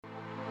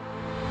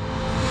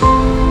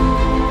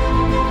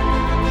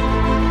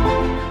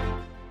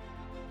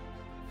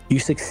You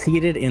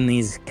succeeded in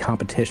these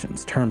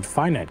competitions, termed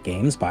finite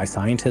games by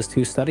scientists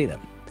who study them.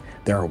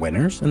 There are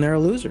winners and there are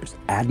losers,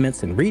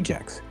 admits and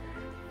rejects.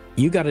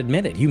 You got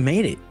admitted, you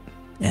made it,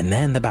 and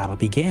then the battle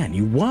began.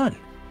 You won.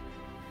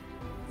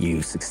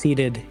 You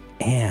succeeded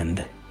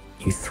and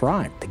you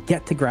thrived to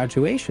get to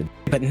graduation.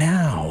 But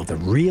now the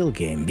real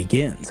game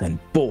begins, and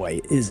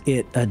boy, is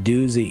it a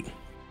doozy.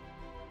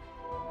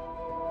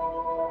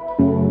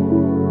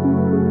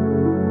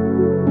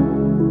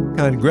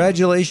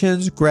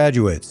 Congratulations,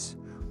 graduates.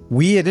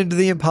 We at Into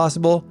the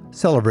Impossible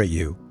celebrate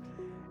you.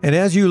 And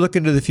as you look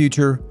into the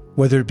future,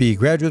 whether it be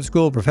graduate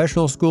school,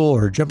 professional school,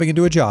 or jumping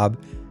into a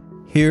job,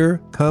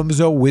 here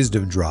comes a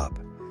wisdom drop.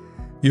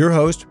 Your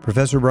host,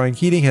 Professor Brian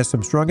Keating, has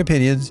some strong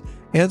opinions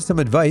and some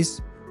advice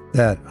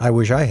that I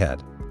wish I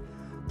had.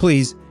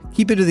 Please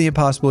keep Into the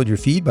Impossible in your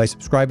feed by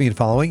subscribing and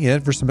following,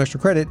 and for some extra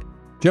credit,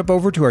 jump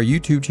over to our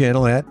YouTube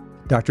channel at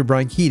Dr.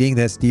 Brian Keating,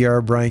 that's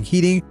Dr. Brian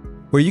Keating,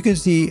 where you can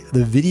see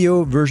the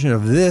video version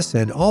of this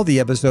and all the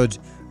episodes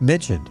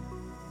mentioned.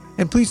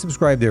 And please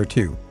subscribe there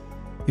too.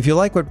 If you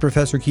like what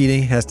Professor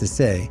Keating has to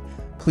say,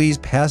 please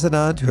pass it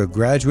on to a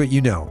graduate you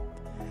know.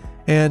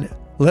 And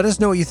let us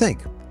know what you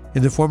think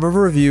in the form of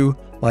a review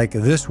like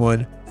this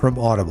one from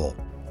Audible.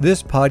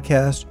 This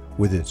podcast,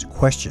 with its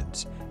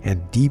questions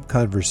and deep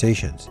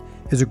conversations,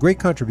 is a great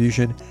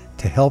contribution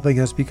to helping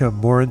us become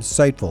more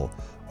insightful,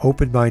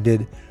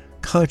 open-minded,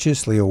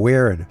 consciously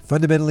aware, and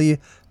fundamentally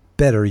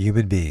better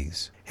human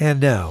beings.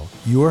 And now,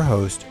 your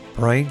host,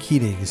 Brian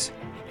Keating's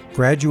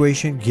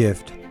graduation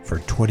gift for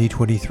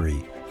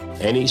 2023.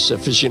 Any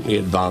sufficiently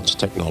advanced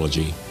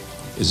technology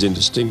is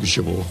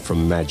indistinguishable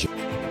from magic.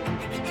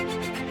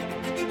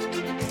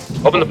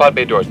 Open the pod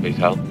bay doors, please,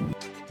 Hal.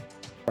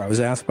 I was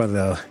asked by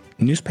the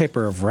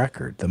newspaper of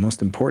record, the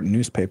most important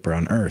newspaper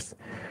on earth,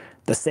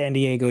 the San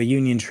Diego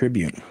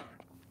Union-Tribune,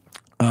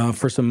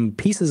 for some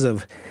pieces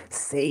of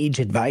sage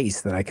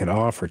advice that I could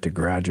offer to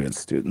graduate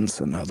students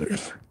and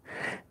others.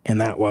 And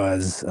that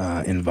was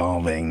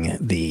involving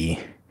the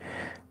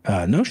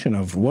notion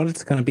of what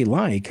it's going to be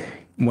like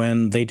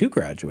when they do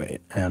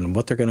graduate and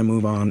what they're going to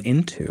move on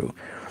into.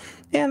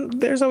 And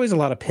there's always a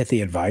lot of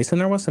pithy advice,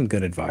 and there was some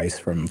good advice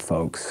from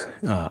folks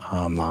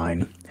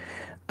online.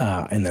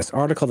 In this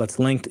article that's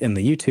linked in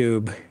the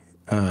YouTube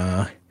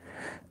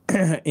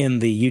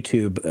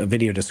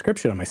video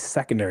description on my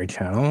secondary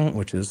channel,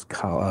 which is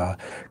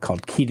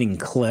called Keating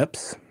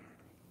Clips.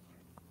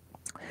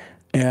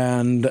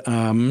 And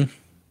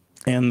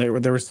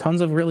there was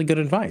tons of really good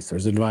advice.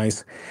 There's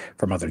advice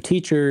from other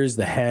teachers,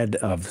 the head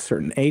of a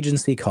certain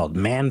agency called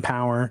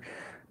Manpower,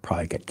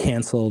 probably get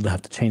canceled,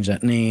 have to change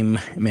that name,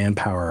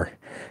 Manpower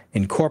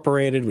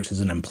Incorporated, which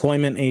is an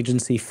employment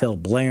agency. Phil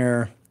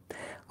Blair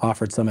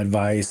offered some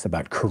advice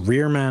about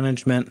career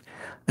management.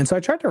 And so I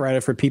tried to write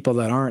it for people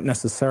that aren't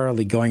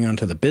necessarily going on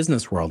to the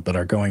business world, but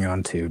are going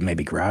on to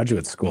maybe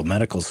graduate school,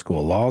 medical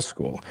school, law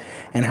school.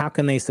 And how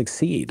can they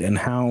succeed? And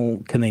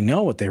how can they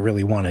know what they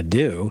really want to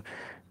do?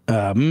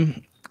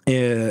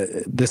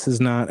 This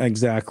is not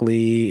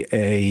exactly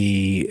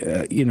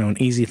an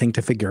easy thing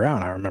to figure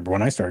out. I remember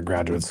when I started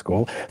graduate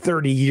school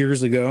 30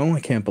 years ago, I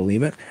can't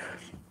believe it.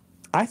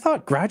 I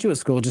thought graduate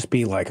school would just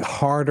be like a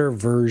harder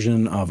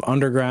version of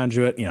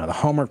undergraduate. The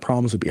homework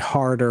problems would be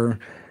harder.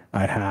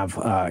 I'd have,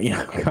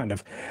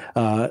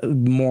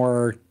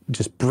 more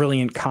just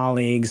brilliant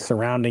colleagues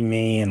surrounding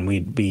me, and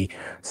we'd be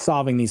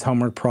solving these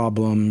homework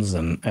problems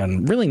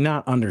and really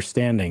not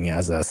understanding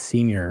as a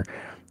senior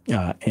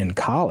in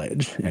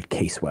college at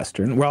Case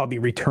Western, where I'll be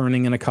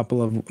returning in a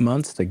couple of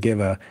months to give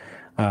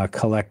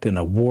collect an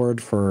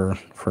award for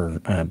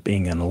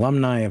being an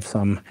alumni of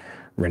some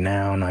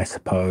renown, I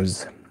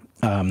suppose.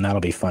 That'll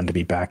be fun to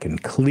be back in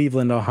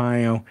Cleveland,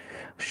 Ohio.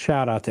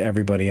 Shout out to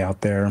everybody out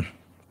there.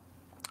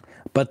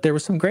 But there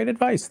was some great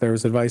advice. There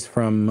was advice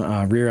from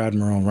Rear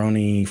Admiral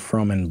Roni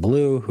Froman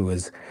Blue, who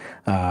is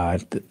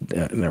a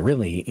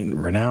really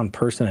renowned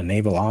person, a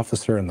naval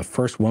officer, and the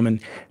first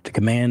woman to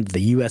command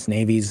the U.S.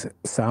 Navy's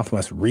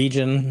Southwest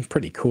region.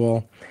 Pretty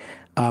cool.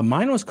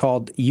 Mine was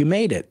called, "You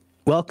Made It.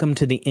 Welcome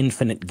to the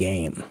Infinite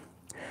Game."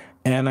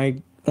 And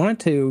I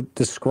wanted to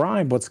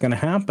describe what's going to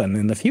happen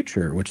in the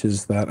future, which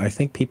is that I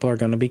think people are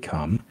going to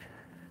become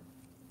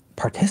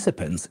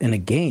participants in a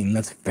game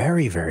that's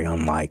very, very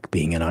unlike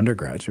being an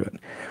undergraduate.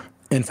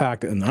 In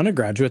fact, an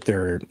undergraduate,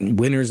 there are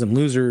winners and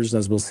losers,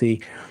 as we'll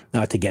see.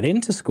 To get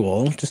into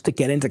school, just to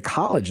get into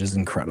college is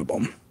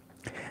incredible.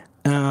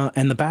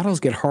 And the battles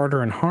get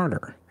harder and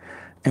harder.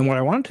 And what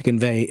I wanted to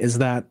convey is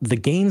that the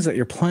games that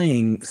you're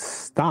playing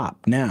stop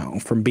now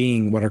from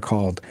being what are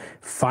called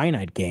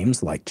finite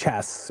games like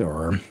chess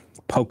or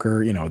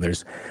poker.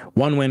 There's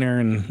one winner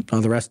and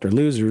all the rest are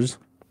losers,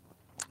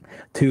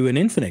 to an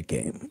infinite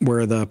game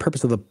where the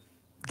purpose of the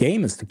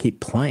game is to keep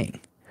playing.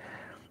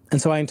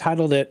 And so I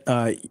entitled it,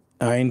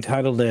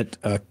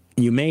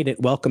 "You Made It.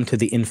 Welcome to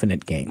the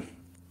Infinite Game."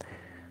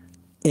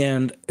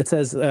 And it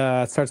says,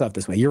 it starts off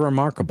this way: "You're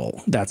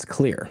remarkable. That's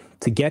clear.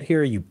 To get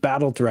here, you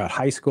battled throughout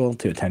high school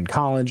to attend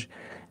college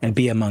and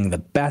be among the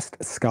best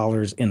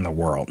scholars in the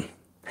world.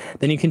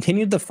 Then you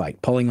continued the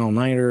fight, pulling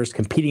all-nighters,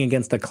 competing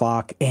against the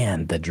clock,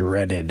 and the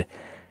dreaded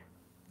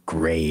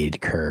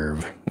grade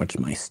curve, which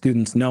my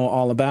students know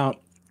all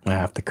about. I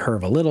have to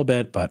curve a little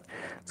bit, but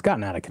it's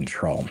gotten out of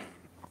control.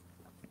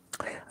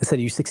 I said,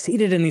 you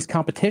succeeded in these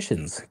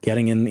competitions,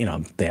 getting in,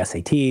 the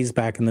SATs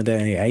back in the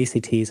day,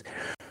 ACTs.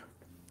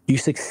 You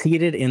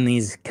succeeded in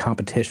these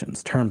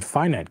competitions, termed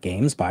finite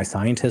games by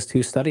scientists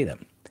who study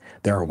them.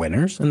 There are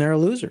winners and there are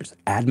losers,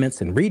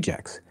 admits and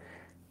rejects.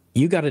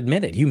 You got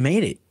admitted, you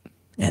made it,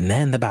 and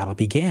then the battle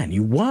began.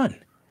 You won.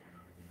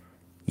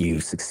 You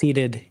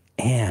succeeded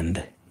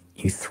and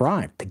you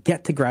thrived to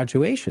get to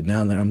graduation.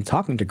 Now that I'm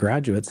talking to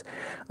graduates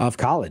of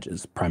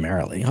colleges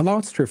primarily, although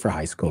it's true for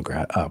high school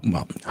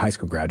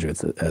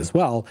graduates as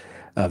well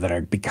that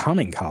are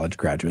becoming college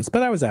graduates,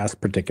 but I was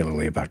asked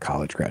particularly about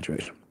college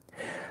graduation.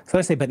 So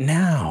I say, but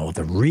now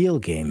the real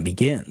game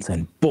begins,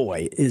 and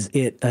boy, is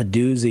it a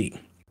doozy.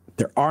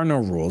 There are no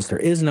rules, there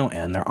is no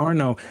end, there are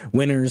no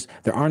winners,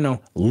 there are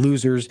no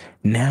losers.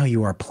 Now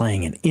you are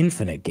playing an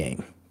infinite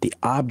game. The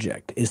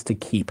object is to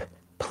keep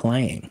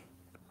playing.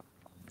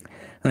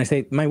 And I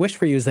say, my wish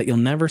for you is that you'll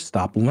never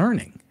stop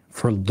learning,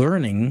 for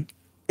learning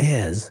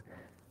is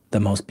the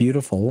most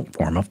beautiful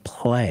form of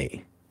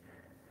play.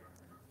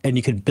 And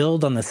you could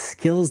build on the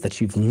skills that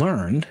you've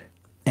learned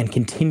and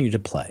continue to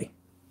play.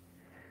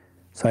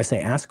 So I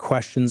say, ask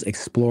questions,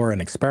 explore,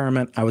 and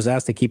experiment. I was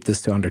asked to keep this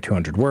to under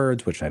 200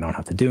 words, which I don't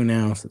have to do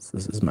now since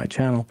this is my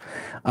channel.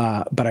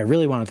 But I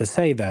really wanted to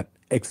say that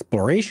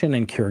exploration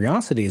and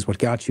curiosity is what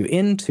got you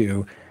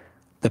into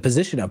the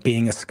position of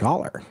being a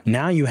scholar.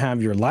 Now you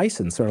have your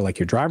license, sort of like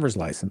your driver's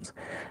license.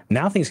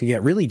 Now things can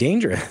get really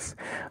dangerous.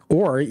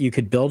 Or you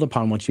could build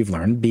upon what you've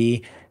learned,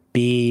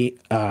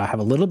 have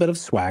a little bit of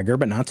swagger,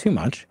 but not too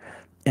much,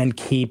 and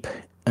keep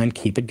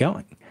it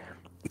going.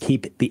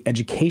 Keep the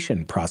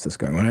education process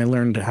going. When I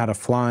learned how to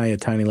fly a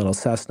tiny little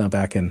Cessna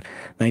back in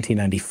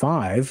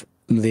 1995,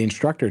 the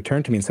instructor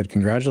turned to me and said,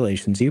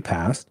 congratulations, you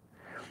passed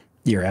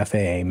your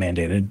FAA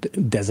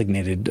mandated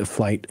designated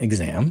flight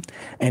exam,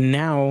 and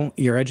now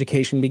your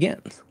education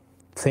begins.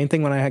 Same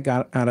thing when I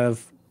got out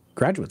of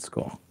graduate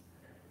school.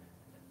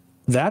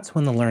 That's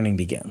when the learning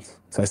begins.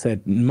 So I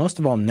said, most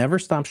of all, never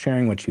stop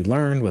sharing what you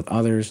learned with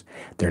others.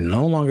 They're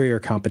no longer your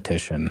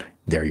competition.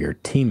 They're your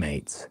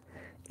teammates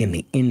in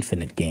the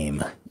infinite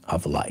game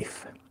of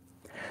life.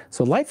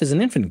 So life is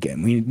an infinite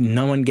game.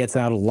 No one gets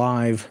out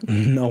alive.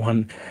 No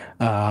one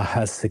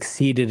has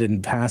succeeded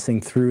in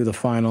passing through the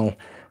final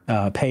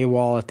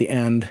paywall at the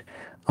end.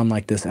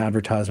 Unlike this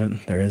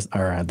advertisement,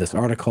 this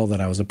article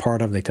that I was a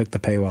part of, they took the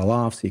paywall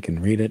off so you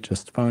can read it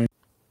just fine.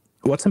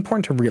 What's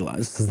important to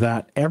realize is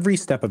that every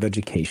step of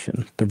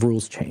education, the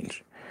rules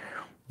change.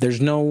 There's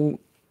no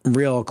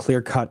real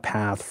clear-cut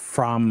path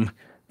from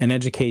an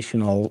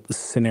educational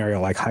scenario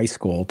like high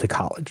school to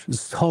college.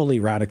 It's totally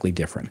radically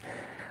different.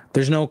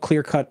 There's no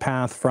clear-cut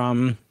path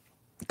from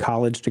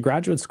college to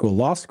graduate school,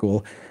 law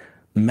school,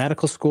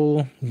 medical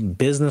school,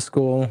 business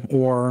school,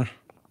 or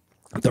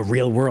the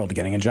real world,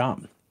 getting a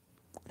job.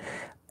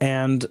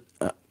 And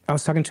I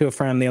was talking to a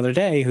friend the other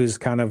day who's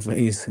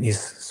he's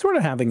sort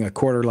of having a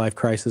quarter life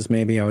crisis,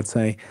 maybe I would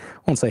say. I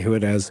won't say who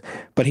it is,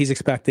 but he's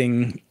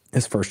expecting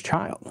his first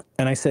child.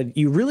 And I said,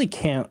 you really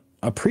can't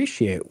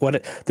appreciate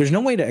there's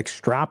no way to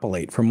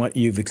extrapolate from what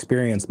you've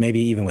experienced, maybe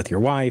even with your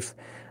wife,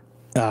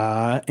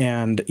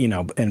 and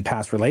in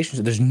past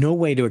relationships. There's no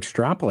way to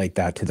extrapolate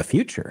that to the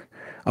future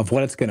of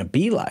what it's going to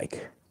be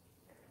like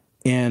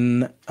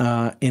in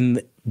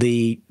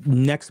the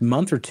next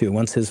month or two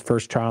once his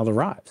first child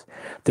arrives.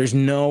 There's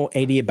no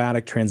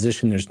adiabatic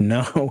transition. There's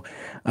no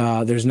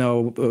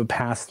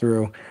pass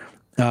through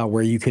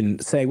where you can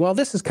say, well,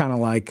 this is kind of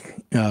like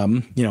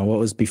what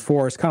was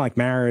before. It's kind of like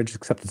marriage,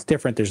 except it's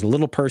different. There's a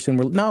little person.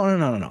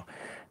 No.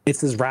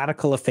 It's as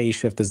radical a phase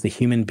shift as the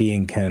human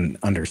being can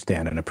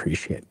understand and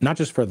appreciate. Not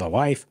just for the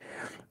wife,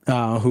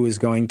 who is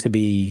going to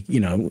be,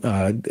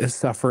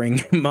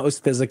 suffering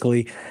most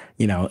physically.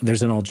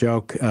 There's an old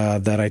joke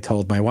that I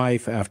told my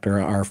wife after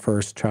our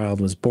first child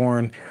was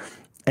born,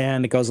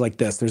 and it goes like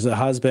this. There's a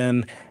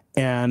husband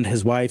and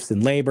his wife's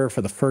in labor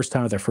for the first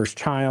time with their first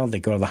child.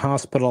 They go to the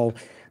hospital.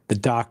 The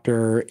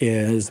doctor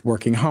is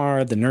working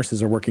hard. The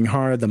nurses are working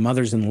hard. The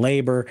mother's in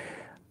labor.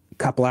 A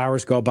couple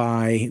hours go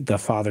by. The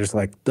father's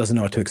doesn't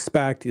know what to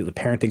expect. The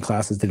parenting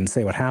classes didn't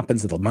say what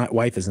happens. The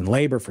wife is in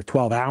labor for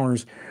 12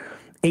 hours.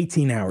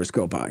 18 hours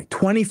go by,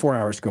 24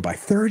 hours go by,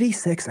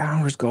 36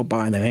 hours go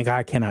by, and they think,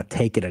 I cannot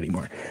take it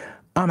anymore.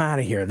 I'm out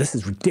of here. This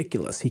is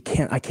ridiculous.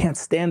 I can't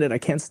stand it.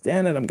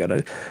 I'm going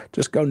to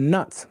just go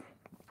nuts.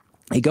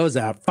 He goes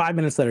out. 5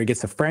 minutes later, he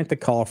gets a frantic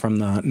call from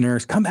the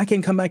nurse. Come back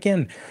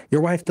in.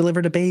 Your wife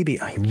delivered a baby.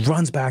 He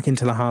runs back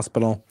into the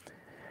hospital,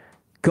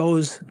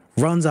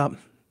 runs up,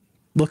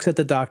 looks at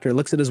the doctor,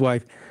 looks at his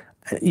wife.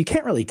 You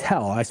can't really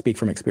tell, I speak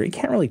from experience,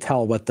 you can't really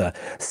tell what the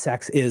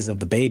sex is of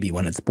the baby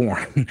when it's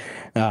born.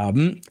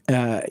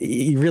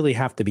 You really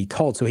have to be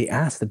told. So he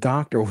asked the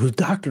doctor,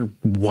 doctor,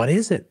 what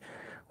is it?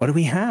 What do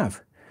we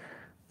have?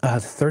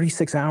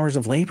 36 hours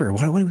of labor.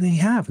 What do we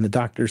have? And the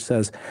doctor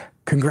says,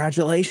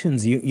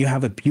 congratulations, you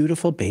have a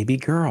beautiful baby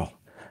girl.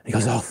 He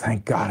goes, oh,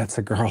 thank God it's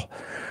a girl.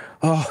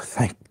 Oh,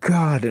 thank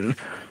God. And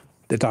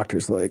the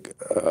doctor's like,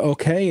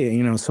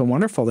 okay, so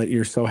wonderful that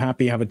you're so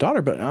happy you have a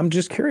daughter, but I'm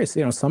just curious,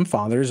 some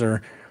fathers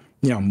are,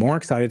 more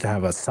excited to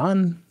have a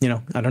son.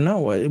 I don't know,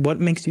 what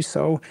makes you just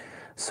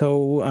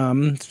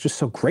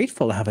so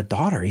grateful to have a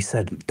daughter? He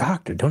said,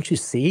 doctor, don't you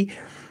see?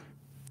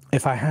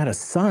 If I had a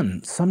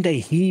son, someday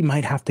he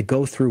might have to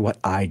go through what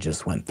I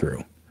just went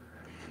through.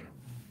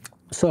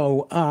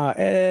 So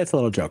it's a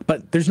little joke,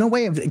 but there's no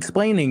way of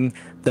explaining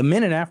the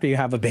minute after you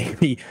have a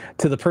baby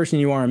to the person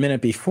you are a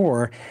minute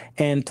before.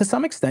 And to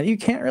some extent, you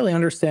can't really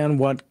understand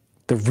what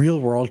the real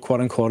world, quote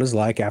unquote, is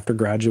like after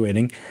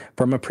graduating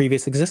from a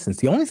previous existence.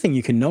 The only thing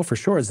you can know for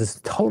sure is it's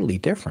totally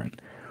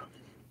different.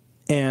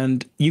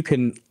 And you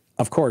can,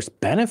 of course,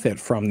 benefit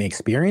from the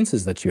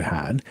experiences that you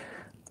had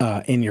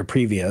in your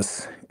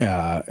previous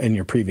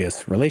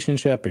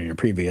relationship, in your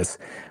previous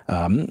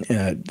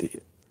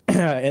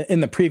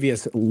in the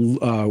previous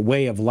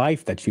way of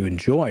life that you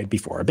enjoyed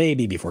before a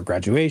baby, before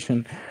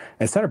graduation,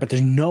 et cetera. But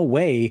there's no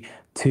way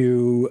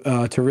to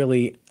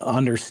really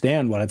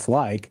understand what it's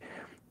like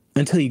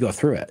until you go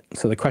through it.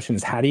 So the question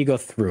is, how do you go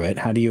through it?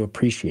 How do you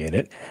appreciate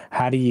it?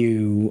 How do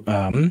you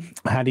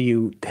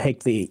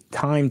take the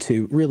time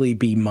to really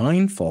be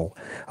mindful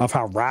of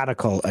how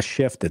radical a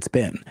shift it's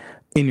been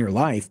in your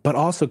life, but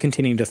also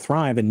continuing to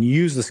thrive and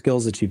use the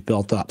skills that you've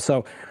built up?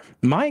 So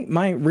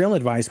my real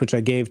advice, which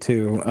I gave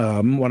to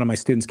one of my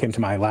students, came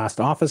to my last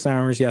office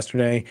hours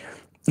yesterday,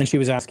 and she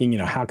was asking,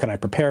 how can I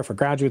prepare for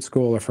graduate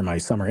school or for my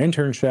summer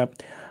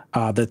internship?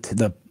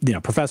 The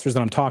professors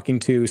that I'm talking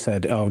to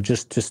said, oh,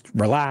 just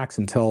relax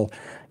until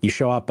you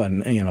show up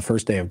on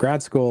first day of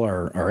grad school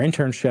or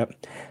internship.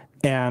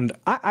 And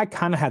I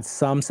kind of had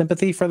some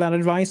sympathy for that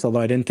advice,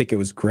 although I didn't think it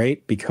was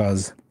great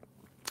because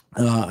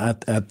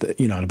at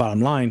the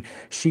bottom line,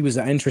 she was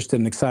interested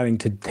and excited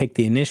to take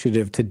the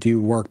initiative to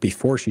do work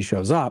before she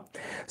shows up.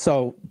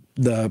 So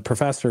the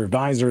professor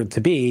advisor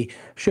to be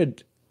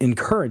should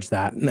encourage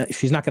that.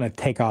 She's not going to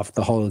take off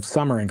the whole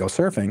summer and go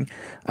surfing,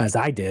 as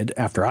I did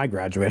after I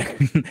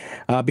graduated,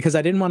 because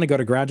I didn't want to go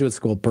to graduate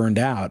school burned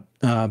out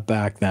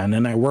back then.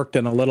 And I worked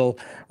in a little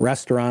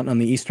restaurant on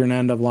the eastern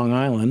end of Long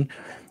Island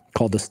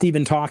called the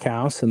Stephen Talk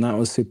House, and that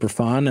was super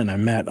fun. And I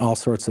met all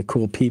sorts of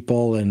cool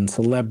people and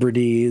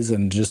celebrities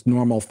and just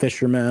normal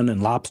fishermen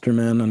and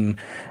lobstermen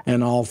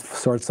and all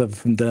sorts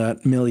of the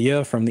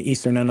milieu from the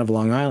eastern end of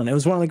Long Island. It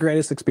was one of the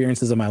greatest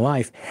experiences of my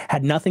life.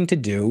 Had nothing to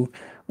do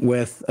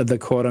with the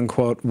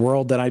quote-unquote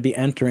world that I'd be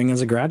entering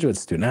as a graduate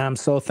student. And I'm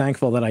so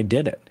thankful that I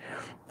did it.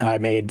 I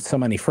made so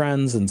many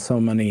friends and so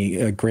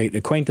many great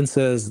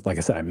acquaintances. Like I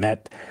said, I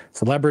met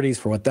celebrities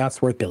for what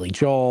that's worth. Billy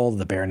Joel,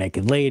 the Bare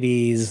Naked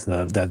Ladies,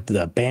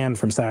 the band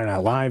from Saturday Night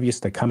Live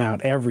used to come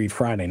out every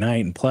Friday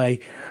night and play.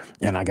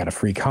 And I got a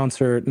free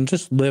concert and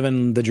just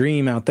living the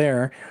dream out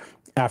there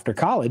after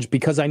college,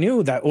 because I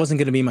knew that wasn't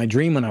going to be my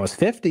dream when I was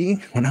 50.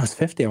 When I was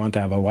 50, I wanted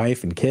to have a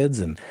wife and kids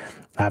and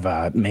have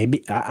I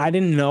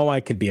didn't know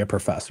I could be a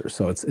professor.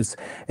 So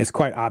it's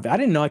quite obvious. I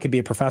didn't know I could be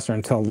a professor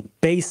until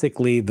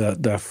basically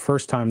the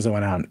first times I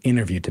went out and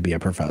interviewed to be a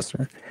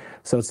professor.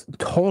 So it's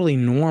totally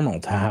normal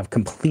to have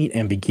complete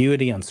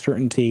ambiguity,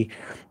 uncertainty,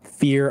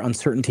 fear,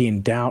 uncertainty,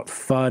 and doubt,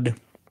 FUD.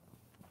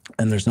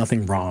 And there's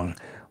nothing wrong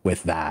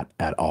with that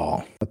at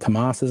all.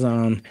 Tomas is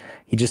on.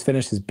 He just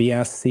finished his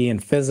BSc in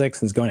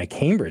physics and is going to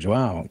Cambridge.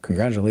 Wow,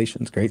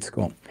 congratulations, great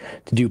school.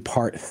 To do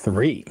part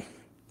 3.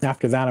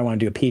 After that, I want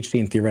to do a PhD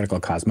in theoretical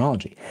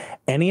cosmology.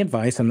 Any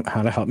advice on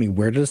how to help me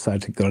where to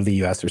decide to go to the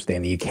US or stay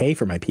in the UK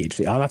for my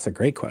PhD? Oh, that's a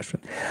great question.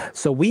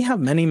 So we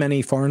have many,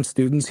 many foreign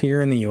students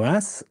here in the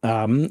US.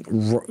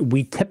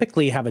 We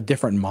typically have a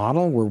different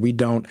model where we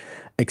don't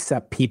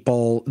accept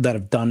people that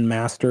have done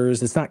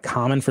masters. It's not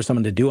common for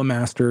someone to do a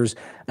master's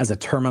as a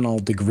terminal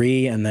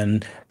degree and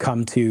then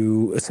come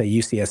to, say,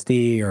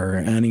 UCSD or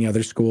any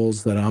other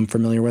schools that I'm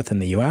familiar with in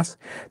the US.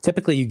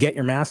 Typically, you get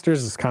your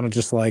master's. It's kind of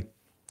just like,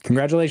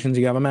 congratulations,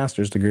 you have a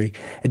master's degree.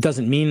 It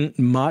doesn't mean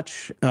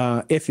much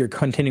if you're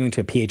continuing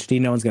to a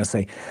PhD. No one's going to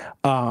say,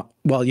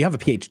 well, you have a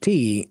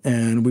PhD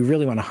and we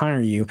really want to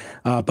hire you,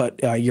 but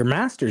your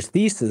master's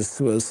thesis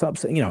was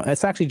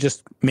it's actually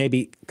just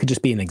could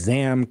just be an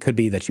exam, could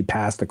be that you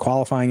passed a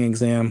qualifying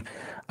exam.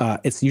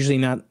 It's usually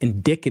not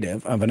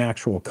indicative of an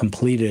actual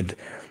completed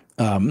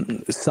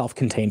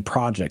self-contained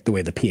project the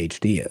way the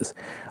PhD is.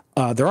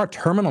 There are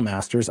terminal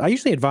masters. I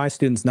usually advise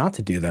students not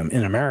to do them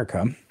in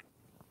America,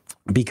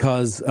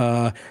 because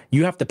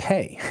you have to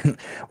pay.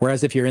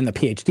 Whereas if you're in the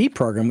PhD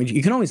program,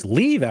 you can always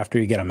leave after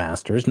you get a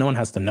master's. No one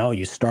has to know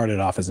you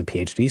started off as a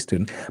PhD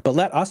student. But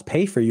let us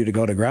pay for you to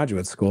go to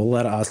graduate school.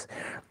 Let us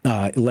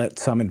let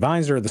some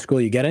advisor of the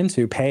school you get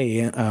into pay.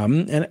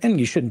 And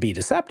you shouldn't be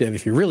deceptive.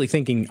 If you're really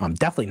thinking, I'm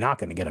definitely not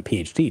going to get a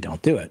PhD,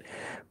 don't do it.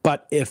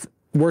 But if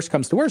worse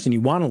comes to worse and you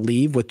want to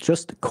leave with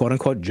just, quote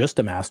unquote, just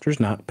a master's,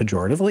 not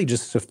pejoratively,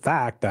 just the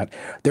fact that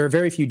there are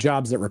very few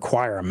jobs that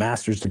require a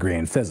master's degree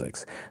in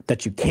physics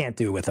that you can't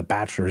do with a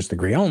bachelor's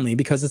degree only,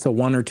 because it's a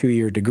 1 or 2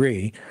 year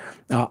degree.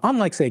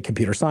 Unlike, say,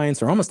 computer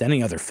science or almost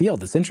any other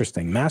field that's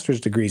interesting,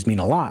 master's degrees mean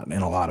a lot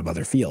in a lot of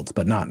other fields,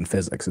 but not in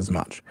physics as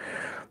much.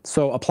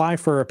 So apply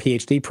for a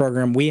PhD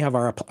program. We have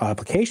our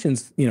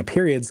applications,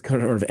 periods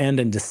kind of end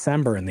in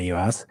December in the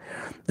U.S.,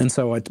 and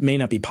so it may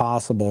not be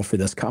possible for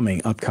this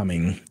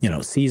upcoming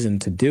season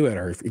to do it,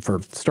 or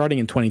for starting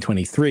in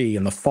 2023,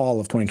 in the fall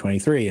of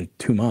 2023, in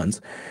 2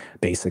 months.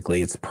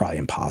 Basically, it's probably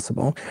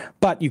impossible.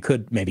 But you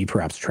could maybe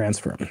perhaps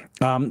transfer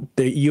them.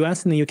 The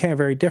U.S. and the U.K. are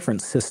very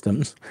different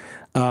systems.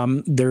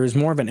 There is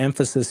more of an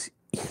emphasis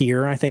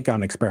here, I think,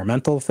 on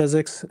experimental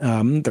physics.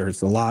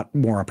 There's a lot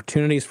more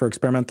opportunities for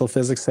experimental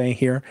physics, say,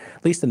 here,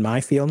 at least in my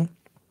field.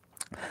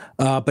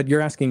 But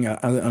you're asking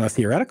on a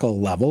theoretical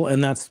level,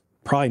 and that's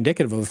probably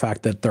indicative of the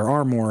fact that there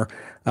are more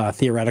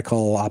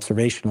theoretical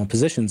observational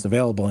positions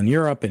available in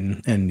Europe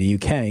and the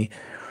UK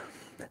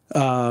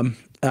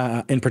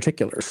in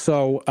particular.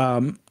 So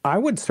I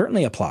would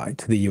certainly apply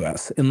to the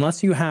US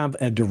unless you have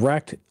a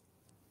direct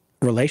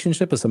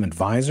relationship with some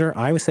advisor.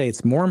 I would say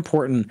it's more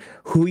important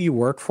who you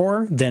work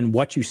for than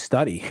what you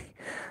study.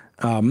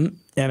 And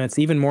it's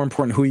even more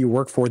important who you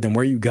work for than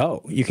where you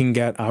go.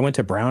 I went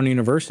to Brown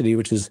University,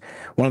 which is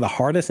one of the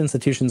hardest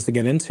institutions to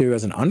get into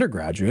as an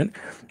undergraduate.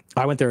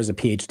 I went there as a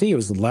PhD. It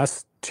was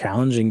less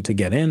challenging to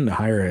get in, a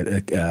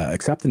higher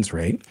acceptance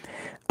rate.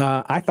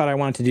 I thought I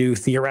wanted to do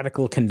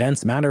theoretical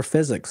condensed matter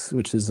physics,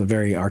 which is a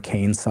very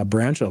arcane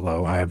sub-branch,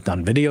 although I have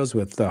done videos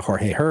with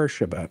Jorge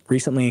Hirsch about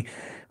recently,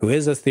 who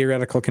is a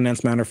theoretical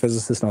condensed matter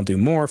physicist, and I'll do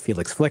more.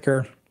 Felix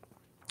Flicker,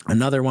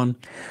 another one.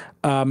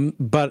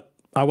 But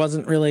I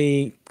wasn't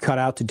really cut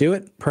out to do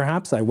it,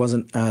 perhaps. I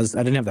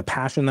didn't have the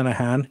passion that I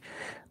had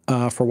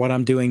for what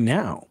I'm doing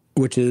now,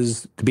 which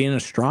is to be an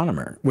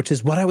astronomer, which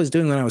is what I was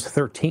doing when I was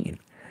 13.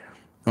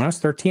 When I was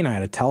 13, I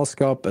had a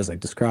telescope, as I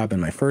described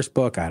in my first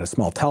book. I had a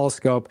small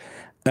telescope.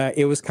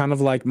 It was kind of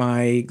like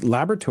my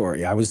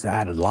laboratory. I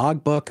had a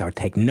logbook. I would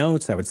take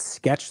notes. I would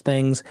sketch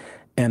things.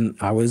 And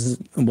I was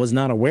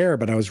not aware,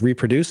 but I was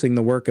reproducing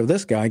the work of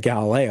this guy,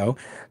 Galileo,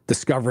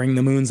 discovering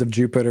the moons of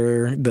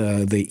Jupiter,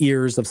 the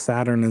ears of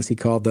Saturn, as he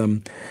called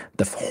them,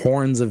 the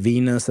horns of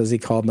Venus, as he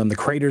called them, the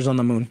craters on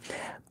the moon.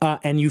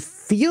 And you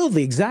feel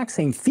the exact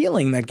same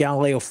feeling that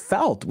Galileo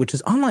felt, which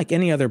is unlike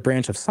any other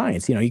branch of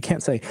science. You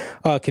can't say,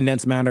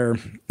 condensed matter,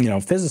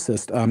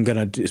 physicist, I'm going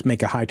to just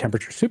make a high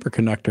temperature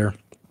superconductor.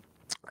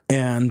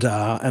 And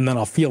then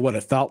I'll feel what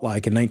it felt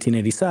like in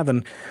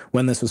 1987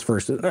 when this was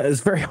first.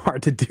 It's very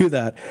hard to do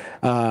that,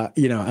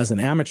 as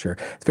an amateur.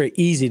 It's very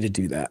easy to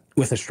do that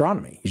with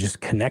astronomy. You just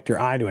connect your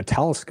eye to a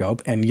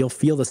telescope and you'll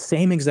feel the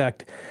same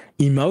exact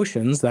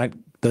emotions that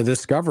the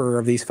discoverer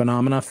of these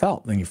phenomena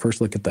felt. When you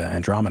first look at the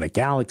Andromeda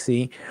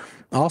Galaxy,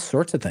 all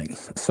sorts of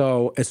things.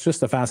 So it's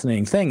just a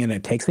fascinating thing, and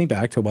it takes me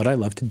back to what I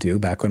loved to do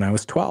back when I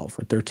was 12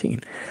 or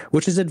 13,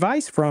 which is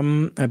advice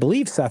from, I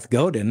believe, Seth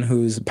Godin,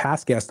 who's a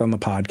past guest on the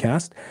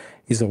podcast.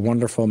 He's a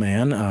wonderful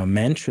man,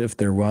 mensch, if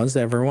there was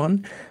ever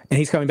one. And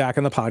he's coming back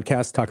on the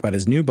podcast to talk about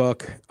his new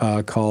book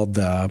called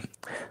The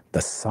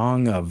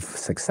Song of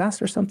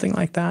Success or something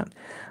like that.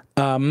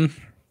 I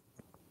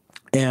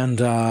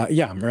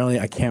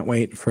can't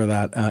wait for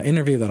that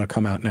interview that'll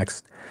come out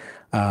next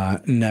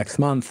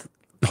month.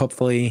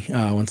 Hopefully,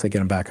 once I get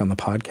him back on the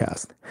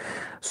podcast.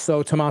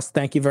 So, Tomas,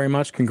 thank you very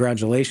much.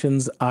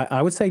 Congratulations.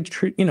 I would say,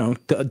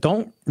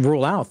 don't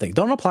rule out things.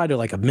 Don't apply to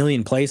like a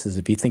million places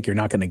if you think you're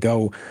not going to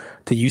go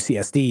to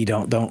UCSD.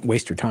 Don't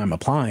waste your time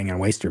applying and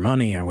waste your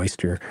money and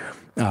waste your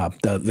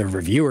the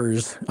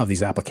reviewers of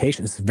these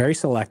applications. It's very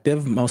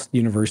selective. Most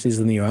universities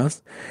in the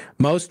U.S.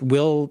 Most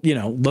will,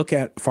 look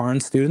at foreign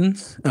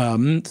students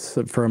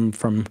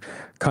from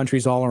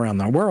countries all around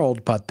the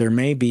world, but there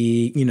may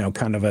be,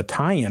 kind of a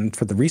tie-in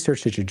for the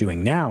research that you're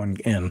doing now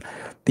in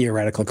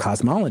theoretical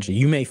cosmology.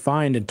 You may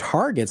find and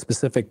target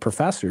specific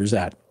professors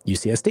at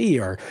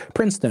UCSD or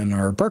Princeton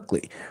or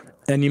Berkeley,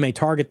 and you may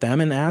target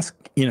them and ask,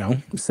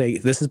 say,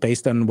 this is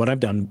based on what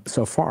I've done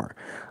so far.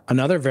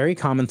 Another very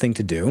common thing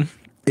to do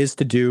is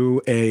to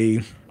do a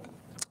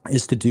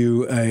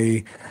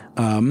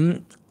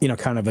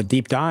kind of a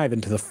deep dive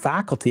into the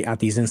faculty at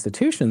these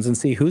institutions and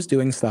see who's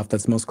doing stuff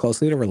that's most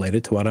closely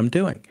related to what I'm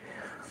doing.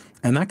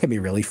 And that can be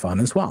really fun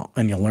as well.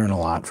 And you'll learn a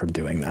lot from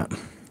doing that.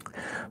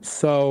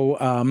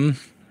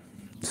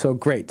 So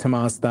great,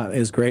 Tomas, that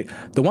is great.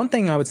 The one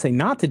thing I would say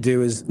not to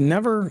do is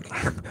never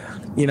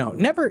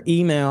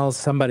email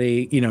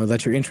somebody,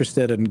 that you're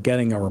interested in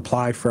getting a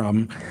reply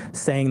from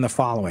saying the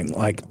following,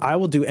 like, I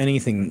will do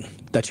anything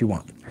that you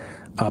want.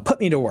 Put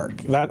me to work.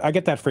 I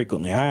get that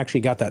frequently. I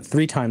actually got that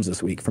 3 times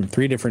this week from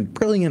 3 different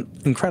brilliant,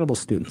 incredible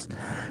students.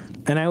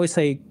 And I always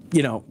say,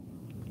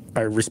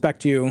 I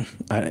respect you.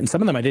 And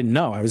some of them I didn't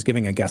know. I was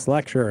giving a guest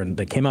lecture and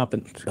they came up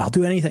and I'll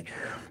do anything.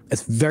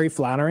 It's very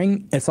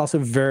flattering. It's also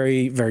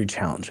very, very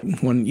challenging.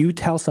 When you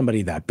tell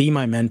somebody that, be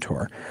my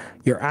mentor,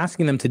 you're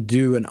asking them to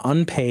do an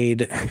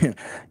unpaid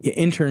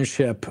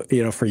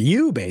internship, for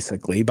you,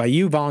 basically. By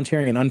you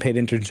volunteering an unpaid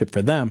internship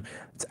for them,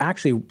 it's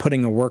actually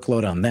putting a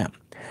workload on them.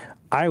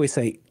 I always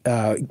say,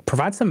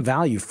 provide some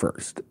value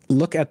first.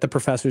 Look at the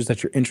professors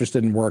that you're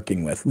interested in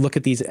working with. Look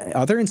at these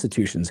other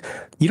institutions.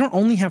 You don't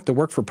only have to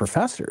work for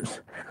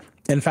professors.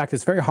 In fact,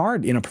 it's very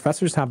hard.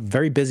 Professors have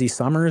very busy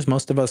summers.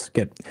 Most of us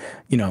get,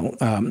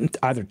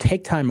 either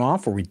take time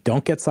off or we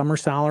don't get summer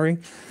salary.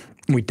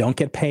 We don't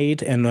get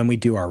paid, and then we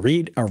do our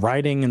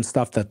writing and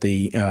stuff that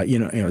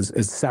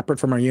is separate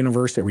from our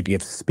university. We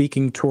give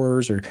speaking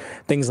tours or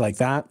things like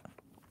that.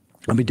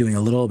 I'll be doing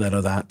a little bit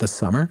of that this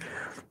summer.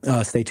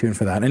 Stay tuned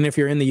for that. And if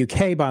you're in the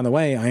UK, by the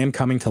way, I am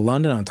coming to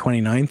London on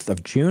 29th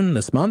of June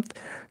this month,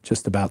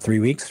 just about 3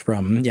 weeks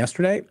from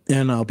yesterday,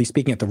 and I'll be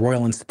speaking at the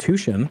Royal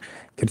Institution. You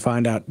can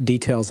find out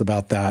details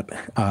about that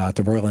at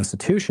the Royal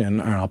Institution,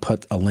 and I'll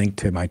put a link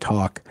to my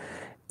talk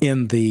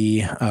in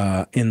the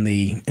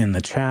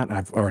chat.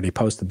 I've already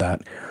posted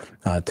that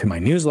to my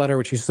newsletter,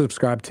 which you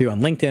subscribe to on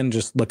LinkedIn.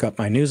 Just look up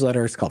my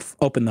newsletter. It's called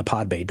Open the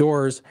Pod Bay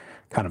Doors,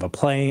 kind of a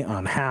play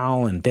on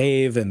Hal and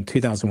Dave in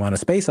 2001: A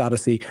Space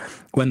Odyssey.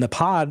 When the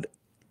pod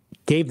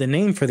gave the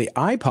name for the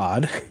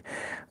iPod,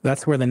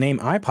 that's where the name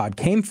iPod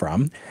came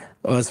from.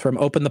 It was from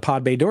Open the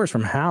Pod Bay Doors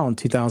from Hal in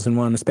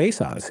 2001: A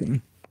Space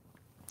Odyssey.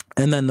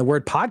 And then the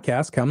word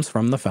podcast comes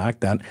from the fact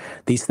that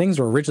these things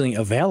were originally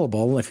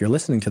available. If you're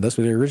listening to this,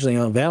 they were originally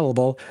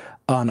available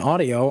on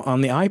audio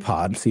on the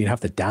iPod. So you'd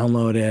have to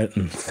download it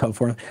and so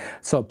forth.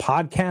 So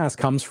podcast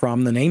comes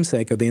from the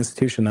namesake of the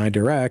institution I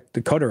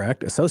direct,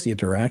 co-direct, associate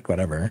direct,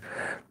 whatever,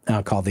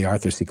 called the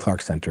Arthur C.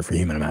 Clarke Center for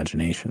Human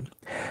Imagination.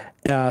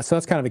 So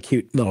that's kind of a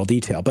cute little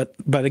detail.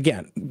 But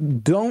again,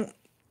 don't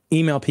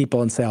email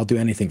people and say, I'll do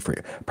anything for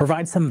you.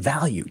 Provide some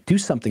value. Do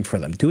something for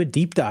them. Do a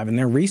deep dive in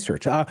their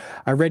research. I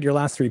read your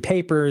last 3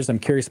 papers. I'm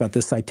curious about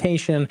this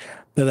citation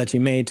that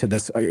you made to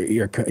this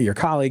your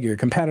colleague, your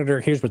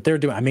competitor. Here's what they're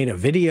doing. I made a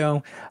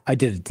video. I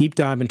did a deep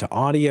dive into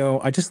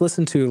audio. I just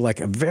listened to like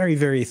a very,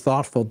 very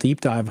thoughtful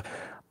deep dive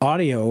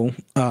audio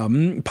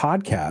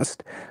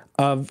podcast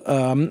of,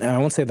 and I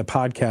won't say the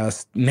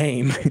podcast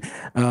name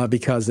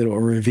because it will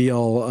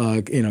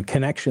reveal,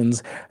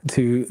 connections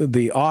to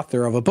the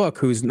author of a book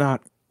who's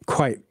not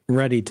quite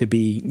ready to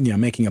be,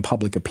 making a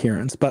public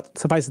appearance. But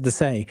suffice it to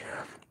say,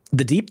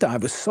 the deep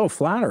dive was so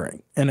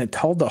flattering, and it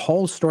told the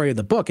whole story of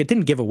the book. It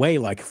didn't give away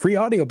like free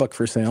audiobook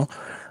for sale,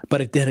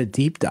 but it did a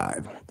deep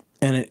dive,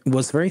 and it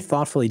was very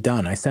thoughtfully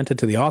done. I sent it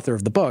to the author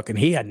of the book, and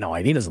he had no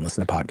idea. He doesn't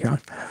listen to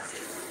podcasts.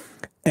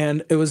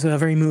 And it was a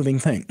very moving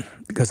thing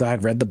because I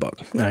had read the book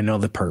and I know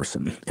the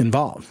person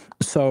involved.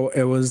 So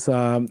it was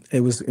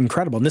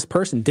incredible. And this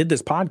person did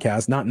this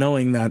podcast not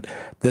knowing that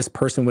this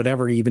person would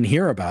ever even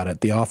hear about it,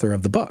 the author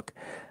of the book.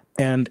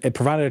 And it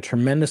provided a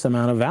tremendous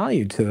amount of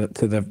value to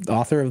the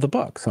author of the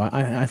book. So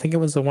I think it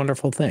was a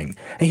wonderful thing.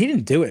 And he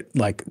didn't do it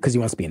like because he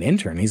wants to be an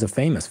intern. He's a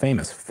famous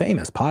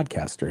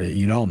podcaster.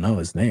 You'd all know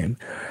his name.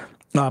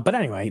 But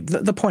anyway,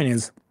 the point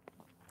is,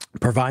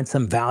 provide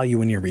some value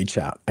when you reach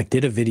out. I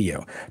did a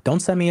video.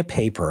 Don't send me a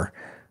paper.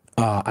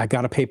 I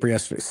got a paper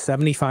yesterday,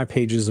 75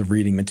 pages of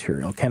reading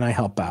material. Can I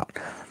help out?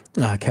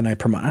 Can I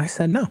promote? I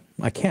said, no,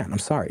 I can't. I'm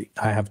sorry.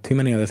 I have too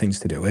many other things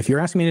to do. If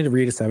you're asking me to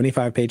read a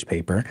 75-page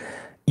paper,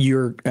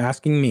 you're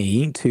asking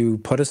me to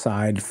put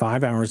aside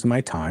 5 hours of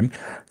my time,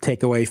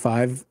 take away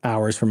 5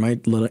 hours from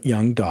my little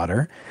young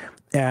daughter.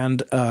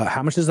 And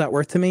how much is that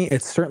worth to me?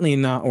 It's certainly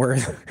not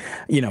worth,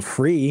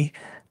 free.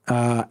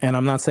 And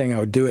I'm not saying I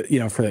would do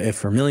it,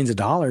 for millions of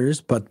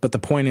dollars, but the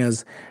point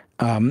is,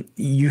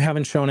 you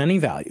haven't shown any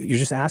value. You're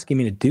just asking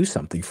me to do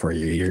something for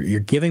you. You're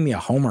giving me a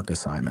homework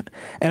assignment.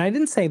 And I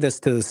didn't say this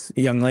to this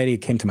young lady who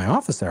came to my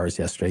office hours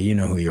yesterday. You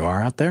know who you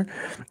are out there.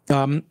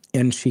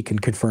 And she can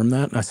confirm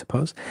that, I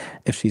suppose,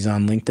 if she's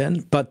on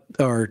LinkedIn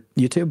or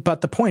YouTube. But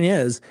the point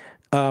is,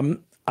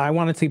 I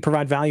wanted to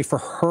provide value for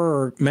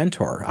her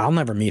mentor. I'll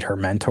never meet her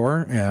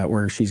mentor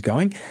where she's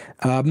going.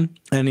 And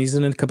he's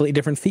in a completely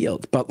different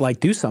field, but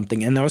do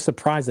something. And I was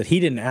surprised that he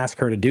didn't ask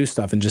her to do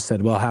stuff and just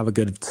said, well, have a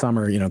good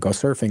summer, go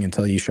surfing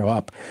until you show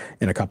up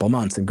in a couple of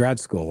months in grad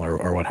school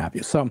or what have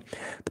you. So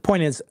the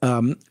point is,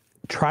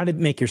 try to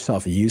make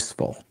yourself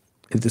useful.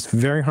 It's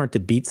very hard to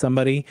beat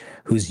somebody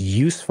who's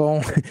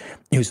useful,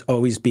 who's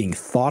always being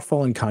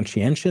thoughtful and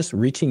conscientious,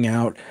 reaching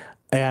out,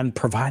 and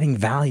providing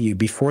value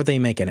before they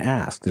make an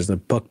ask. There's a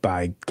book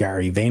by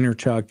Gary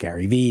Vaynerchuk,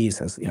 Gary V.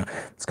 Says,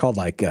 it's called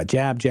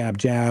jab, jab,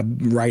 jab,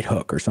 right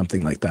hook or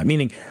something like that.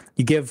 Meaning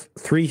you give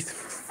 3,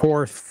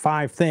 4,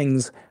 5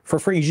 things for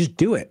free. You just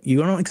do it. You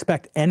don't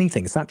expect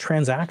anything. It's not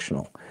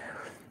transactional.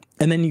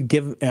 And then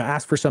you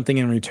ask for something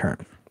in return.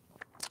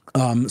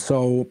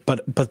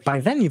 But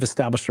by then you've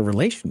established a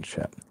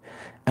relationship.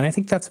 And I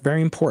think that's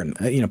very important.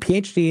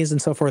 PhDs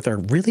and so forth are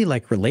really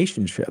like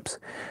relationships.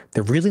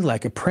 They're really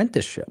like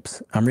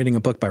apprenticeships. I'm reading a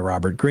book by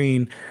Robert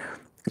Greene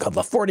called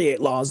The 48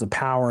 Laws of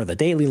Power, The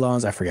Daily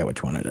Laws. I forget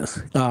which one it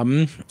is.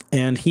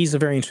 And he's a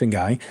very interesting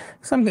guy.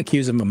 Some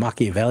accuse him of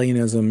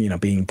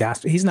Machiavellianism, being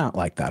dastard. He's not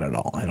like that at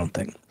all, I don't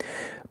think.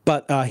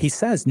 But he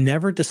says,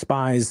 never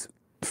despise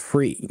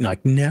free.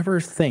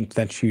 Never think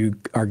that you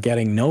are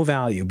getting no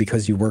value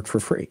because you work for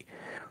free.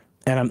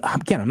 And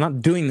I'm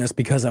not doing this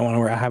because I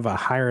have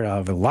hired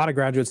a lot of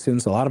graduate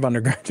students, a lot of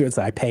undergraduates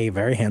I pay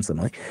very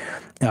handsomely,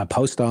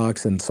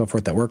 postdocs and so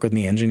forth that work with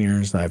me,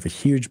 engineers. I have a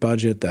huge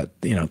budget that,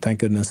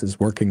 thank goodness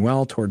is working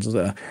well towards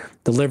the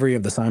delivery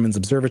of the Simons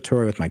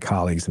Observatory with my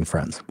colleagues and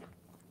friends.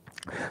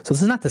 So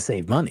this is not to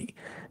save money.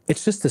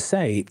 It's just to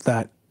say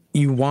that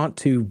you want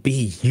to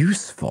be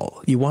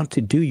useful. You want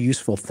to do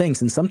useful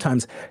things. And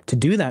sometimes to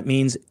do that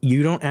means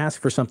you don't ask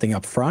for something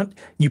up front.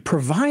 You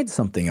provide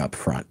something up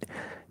front.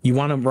 You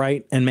want to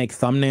write and make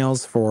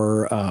thumbnails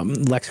for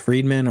Lex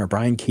Friedman or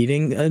Brian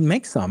Keating,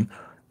 make some.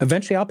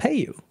 Eventually I'll pay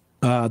you.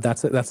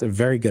 That's a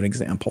very good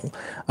example.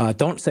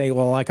 Don't say,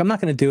 well, like, I'm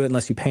not going to do it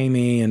unless you pay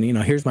me, and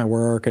here's my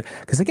work.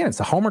 Because again, it's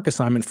a homework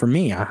assignment for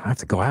me. I have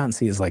to go out and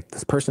see, is like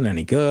this person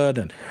any good?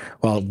 And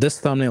well, this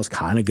thumbnail's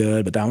kind of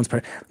good, but that one's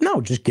pretty. No,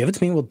 just give it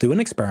to me. We'll do an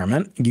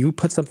experiment. You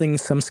put some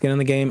skin in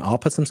the game. I'll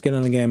put some skin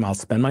in the game. I'll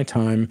spend my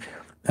time.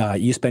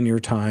 You spend your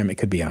time. It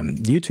could be on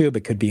YouTube.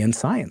 It could be in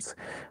science.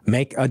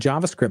 Make a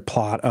JavaScript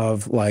plot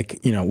of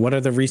what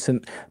are the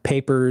recent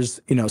papers,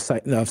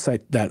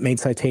 that made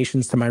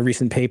citations to my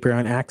recent paper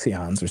on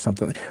axions or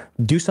something.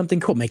 Do something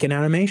cool. Make an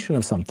animation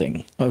of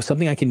something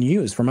I can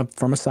use from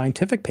a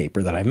scientific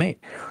paper that I made.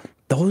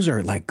 Those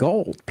are like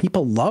gold.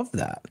 People love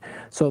that.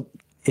 So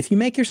if you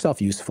make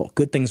yourself useful,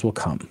 good things will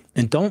come.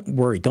 And don't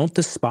worry, don't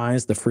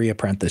despise the free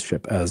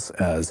apprenticeship, as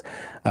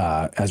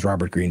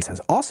Robert Greene says.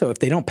 Also, if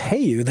they don't pay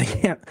you, they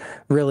can't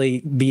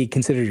really be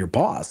considered your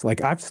boss. Like,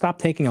 I've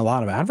stopped taking a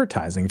lot of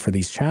advertising for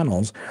these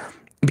channels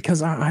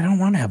because I don't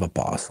want to have a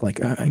boss.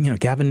 Like,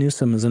 Gavin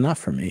Newsom is enough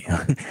for me.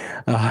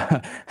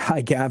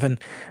 Hi, Gavin.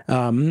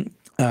 I'd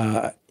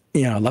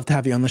love to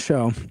have you on the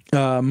show.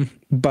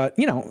 But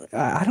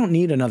I don't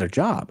need another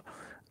job.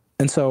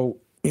 And so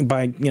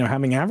by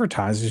having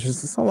advertisers,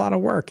 it's a lot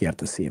of work. You have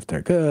to see if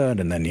they're good,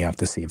 and then you have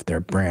to see if their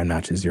brand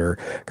matches your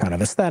kind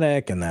of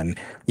aesthetic, and then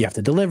you have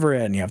to deliver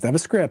it, and you have to have a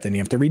script, and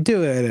you have to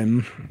redo it,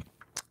 and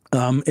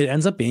it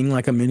ends up being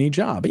like a mini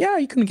job. Yeah,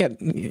 you can get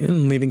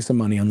leaving some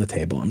money on the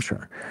table, I'm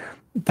sure.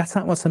 That's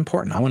not what's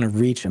important. I want to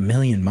reach 1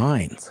 million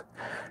minds,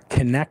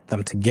 connect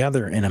them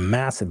together in a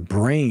massive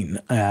brain,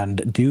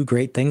 and do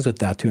great things with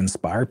that to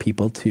inspire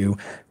people to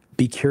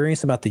be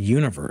curious about the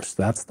universe.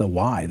 That's the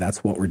why.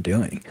 That's what we're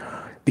doing.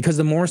 Because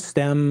the more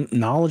STEM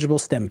knowledgeable,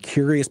 STEM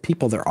curious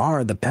people there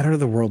are, the better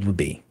the world would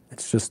be.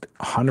 It's just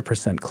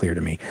 100% clear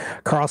to me.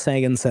 Carl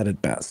Sagan said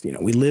it best.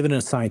 We live in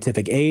a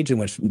scientific age in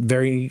which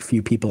very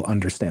few people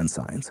understand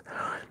science.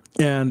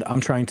 And I'm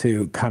trying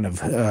to kind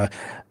of,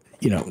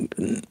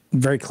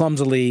 very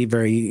clumsily,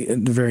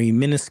 very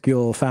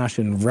minuscule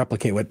fashion,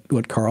 replicate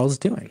what Carl's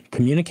doing,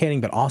 communicating,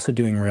 but also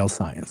doing real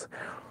science.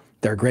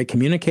 There are great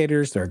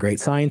communicators. There are great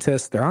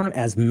scientists. There aren't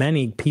as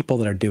many people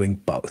that are doing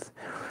both.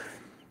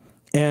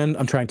 And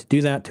I'm trying to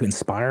do that to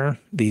inspire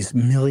these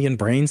 1 million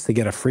brains to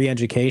get a free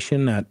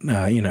education at,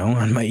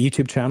 on my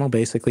YouTube channel,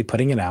 basically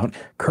putting it out,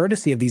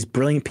 courtesy of these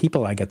brilliant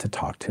people I get to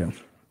talk to.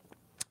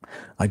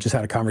 I just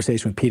had a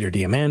conversation with Peter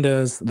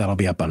Diamandis. That'll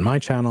be up on my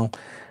channel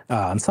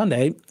on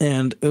Sunday.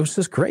 And it was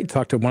just great to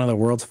talk to one of the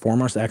world's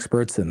foremost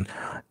experts in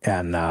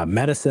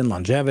medicine,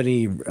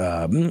 longevity,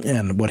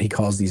 and what he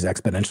calls these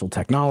exponential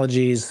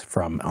technologies,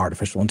 from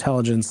artificial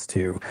intelligence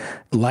to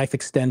life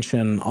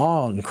extension,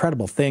 all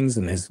incredible things,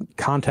 and his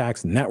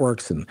contacts and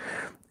networks, and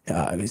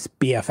his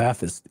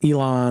BFF is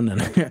Elon.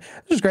 And it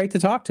was great to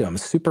talk to him.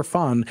 Super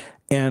fun.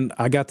 And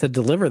I got to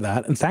deliver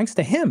that. And thanks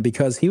to him,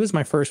 because he was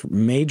my first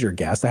major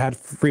guest. I had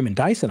Freeman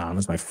Dyson on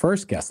as my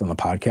first guest on the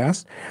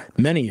podcast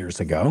many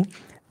years ago.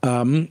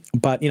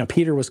 But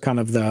Peter was kind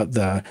of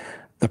the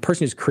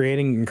person who's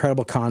creating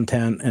incredible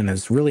content and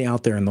is really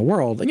out there in the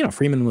world.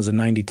 Freeman was a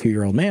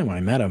 92-year-old man when I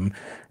met him,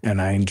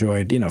 and I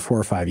enjoyed 4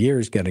 or 5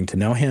 years getting to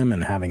know him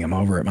and having him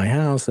over at my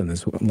house, and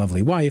his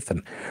lovely wife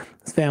and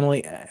his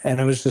family, and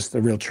it was just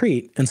a real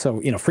treat. And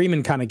so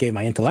Freeman kind of gave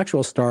my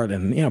intellectual start,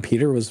 and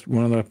Peter was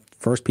one of the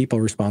first people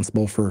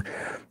responsible for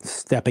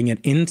stepping it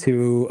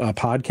into a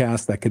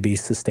podcast that could be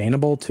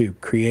sustainable, to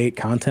create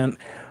content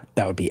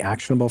that would be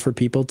actionable for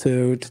people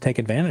to take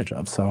advantage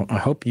of. So I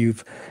hope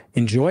you've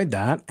enjoyed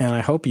that, and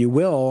I hope you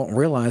will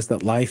realize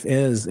that life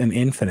is an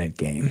infinite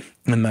game,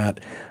 and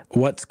that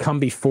what's come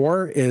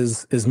before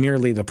is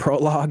merely the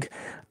prologue.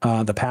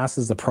 The past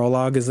is the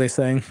prologue, as they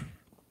say.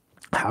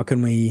 How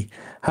can we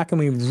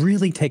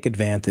really take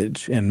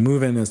advantage and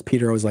move in, as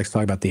Peter always likes to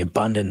talk about, the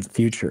abundant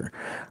future?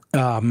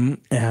 And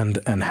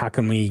how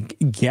can we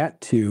get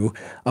to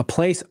a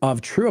place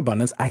of true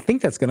abundance? I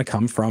think that's going to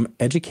come from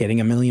educating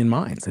 1 million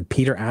minds. And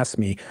Peter asked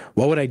me,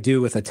 what would I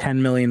do with a $10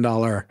 million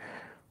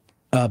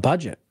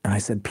budget? And I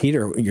said,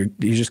 Peter, you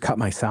just cut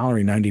my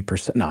salary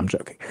 90%. No, I'm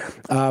joking.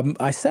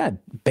 I said,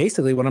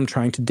 basically what I'm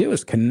trying to do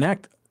is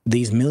connect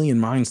these 1 million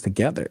minds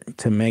together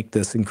to make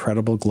this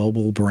incredible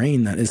global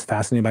brain that is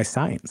fascinated by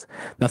science.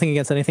 Nothing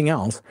against anything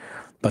else,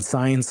 but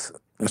science,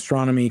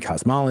 astronomy,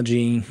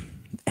 cosmology,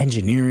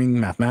 engineering,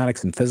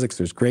 mathematics, and physics.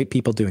 There's great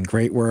people doing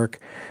great work.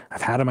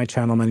 I've had on my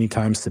channel many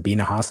times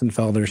Sabina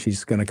Hassenfelder.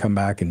 She's going to come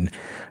back in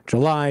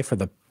July for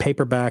the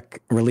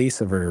paperback release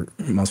of her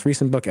most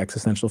recent book,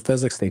 Existential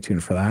Physics. Stay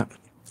tuned for that.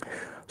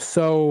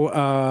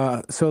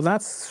 So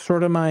that's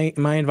sort of my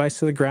advice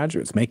to the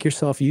graduates. Make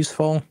yourself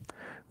useful.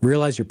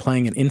 Realize you're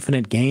playing an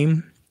infinite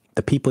game.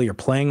 The people you're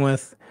playing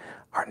with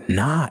are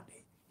not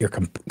your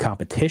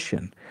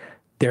competition.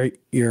 They're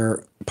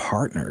your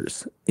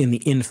partners in the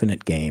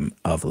infinite game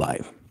of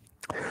life.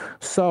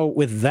 So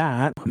with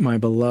that, my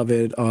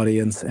beloved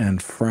audience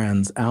and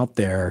friends out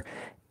there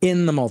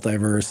in the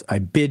multiverse, I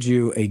bid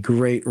you a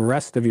great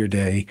rest of your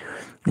day,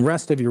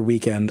 rest of your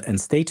weekend,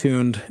 and stay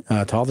tuned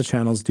to all the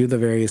channels. Do the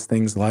various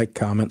things like,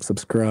 comment,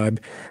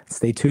 subscribe.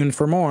 Stay tuned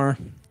for more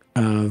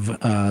of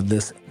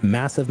this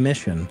massive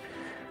mission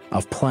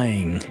of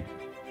playing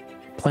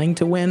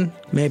to win,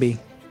 maybe.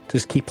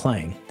 Just keep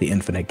playing the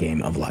infinite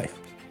game of life.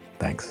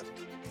 Thanks.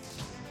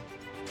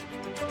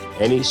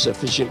 Any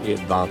sufficiently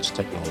advanced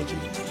technology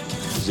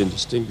is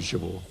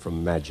indistinguishable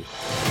from magic.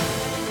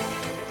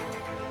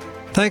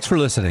 Thanks for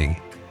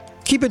listening.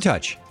 Keep in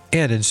touch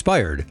and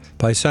inspired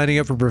by signing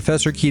up for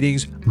Professor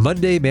Keating's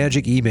Monday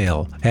Magic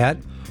email at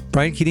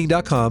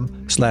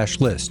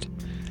briankeating.com/list.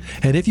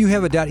 And if you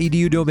have a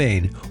 .edu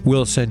domain,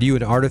 we'll send you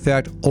an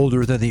artifact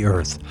older than the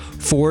Earth,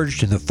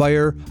 forged in the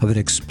fire of an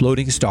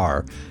exploding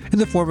star, in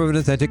the form of an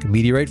authentic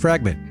meteorite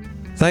fragment.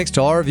 Thanks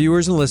to all our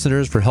viewers and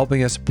listeners for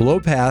helping us blow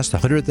past the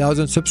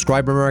 100,000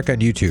 subscriber mark on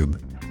YouTube.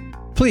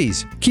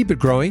 Please keep it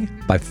growing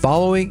by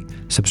following,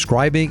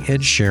 subscribing,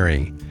 and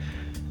sharing.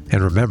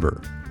 And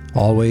remember,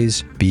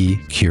 always be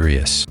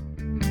curious.